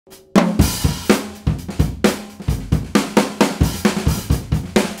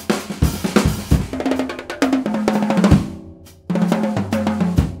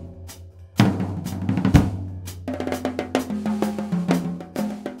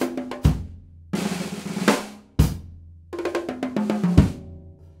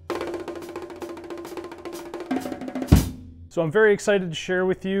So I'm very excited to share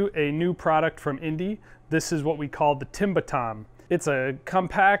with you a new product from INDe. This is what we call the TimbaTom. It's a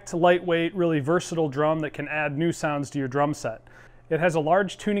compact, lightweight, really versatile drum that can add new sounds to your drum set. It has a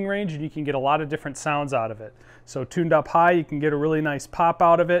large tuning range and you can get a lot of different sounds out of it. So tuned up high, you can get a really nice pop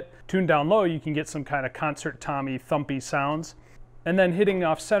out of it. Tuned down low, you can get some kind of concert tommy, thumpy sounds. And then hitting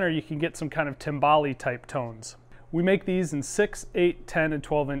off center, you can get some kind of Timbale type tones. We make these in 6, 8, 10, and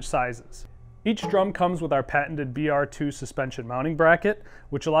 12-inch sizes. Each drum comes with our patented BR2 Suspension mounting bracket,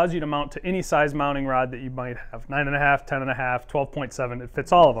 which allows you to mount to any size mounting rod that you might have. 9.5, 10.5, 12.7, it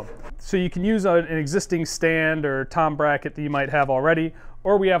fits all of them. So you can use an existing stand or tom bracket that you might have already,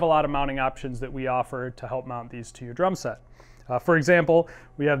 or we have a lot of mounting options that we offer to help mount these to your drum set. For example,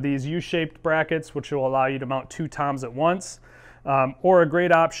 we have these U-shaped brackets, which will allow you to mount 2 toms at once. Or a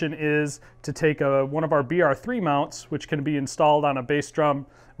great option is to take one of our BR3 mounts, which can be installed on a bass drum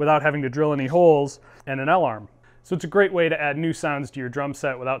without having to drill any holes, and an L-arm. So it's a great way to add new sounds to your drum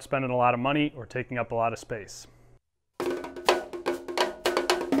set without spending a lot of money or taking up a lot of space.